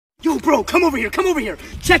Yo, bro, come over here, come over here.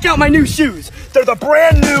 Check out my new shoes. They're the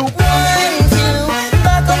brand new. 1, 2,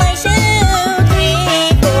 buckle my shoe.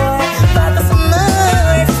 3, 4, buckle some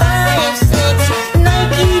more. 5, 6,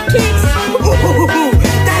 Nike kicks. Ooh,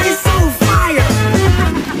 that is so fire.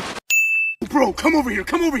 Bro, come over here,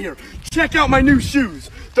 come over here. Check out my new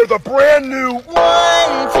shoes. They're the brand new. 1, 2,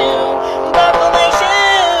 buckle my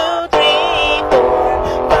shoe. 3,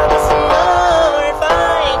 4, buckle some more.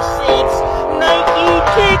 5, 6, Nike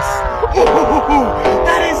kicks.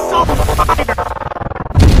 That is so fire.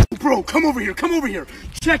 Bro, come over here, come over here.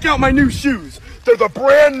 Check out my new shoes. They're the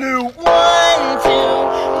brand new. 1, 2,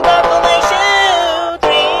 buckle my shoe.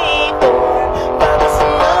 3, 4, buckle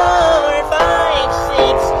some more. 5,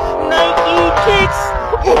 6, Nike kicks.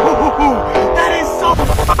 That is so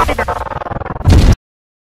fire.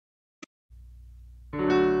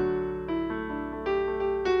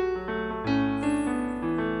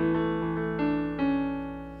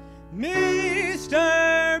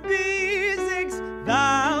 Mr. B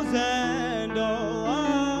 6000,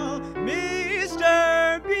 oh,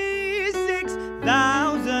 Mr. B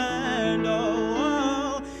 6000,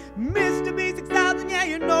 oh, Mr. B 6000, yeah,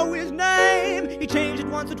 you know his name. He changed it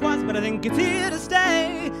once or twice, but I think it's here to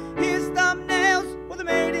stay. His thumbnails, well, they're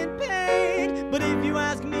made in paint, but if you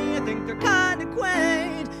ask me, I think they're kinda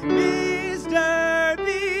quaint. Mr.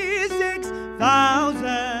 B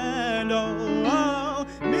 6000, oh,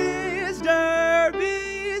 Mr. B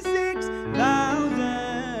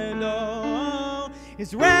 6000, oh.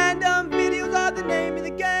 His random videos are the name of the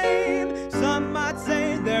game. Some might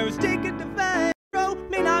say they're his ticket to fame.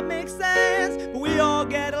 May not make sense, but we all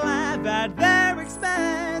get a laugh at their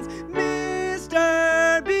expense.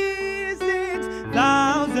 Mr. B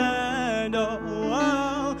 6000,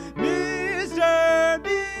 oh, Mr. B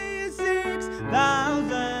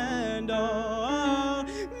 6000, oh,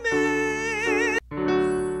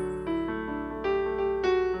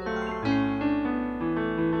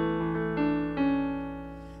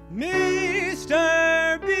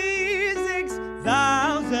 Mr. B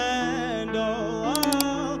 6000,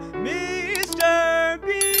 oh, Mr. B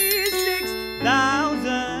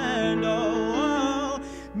 6000, oh,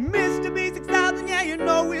 Mr. B 6000, yeah, you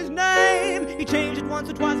know his name. He changed it once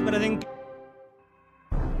or twice, but I think